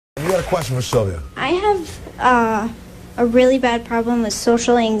got a question for Sylvia? I have a really bad problem with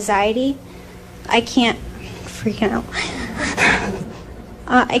social anxiety. I can't freak out.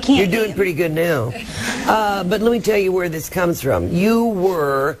 I can't. You're doing pretty good now. But let me tell you where this comes from. You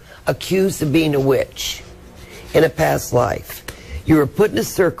were accused of being a witch in a past life. You were put in a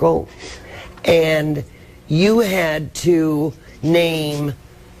circle, and you had to name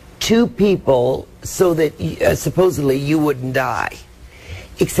 2 people so that supposedly you wouldn't die.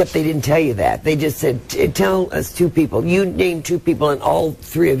 Except they didn't tell you that. They just said, tell us 2 people. You named 2 people, and all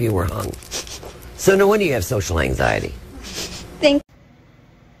 3 of you were hung. So no wonder you have social anxiety. Thank.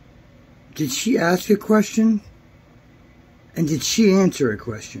 Did she ask a question? And did she answer a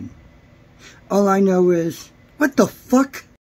question? All I know is, what the fuck?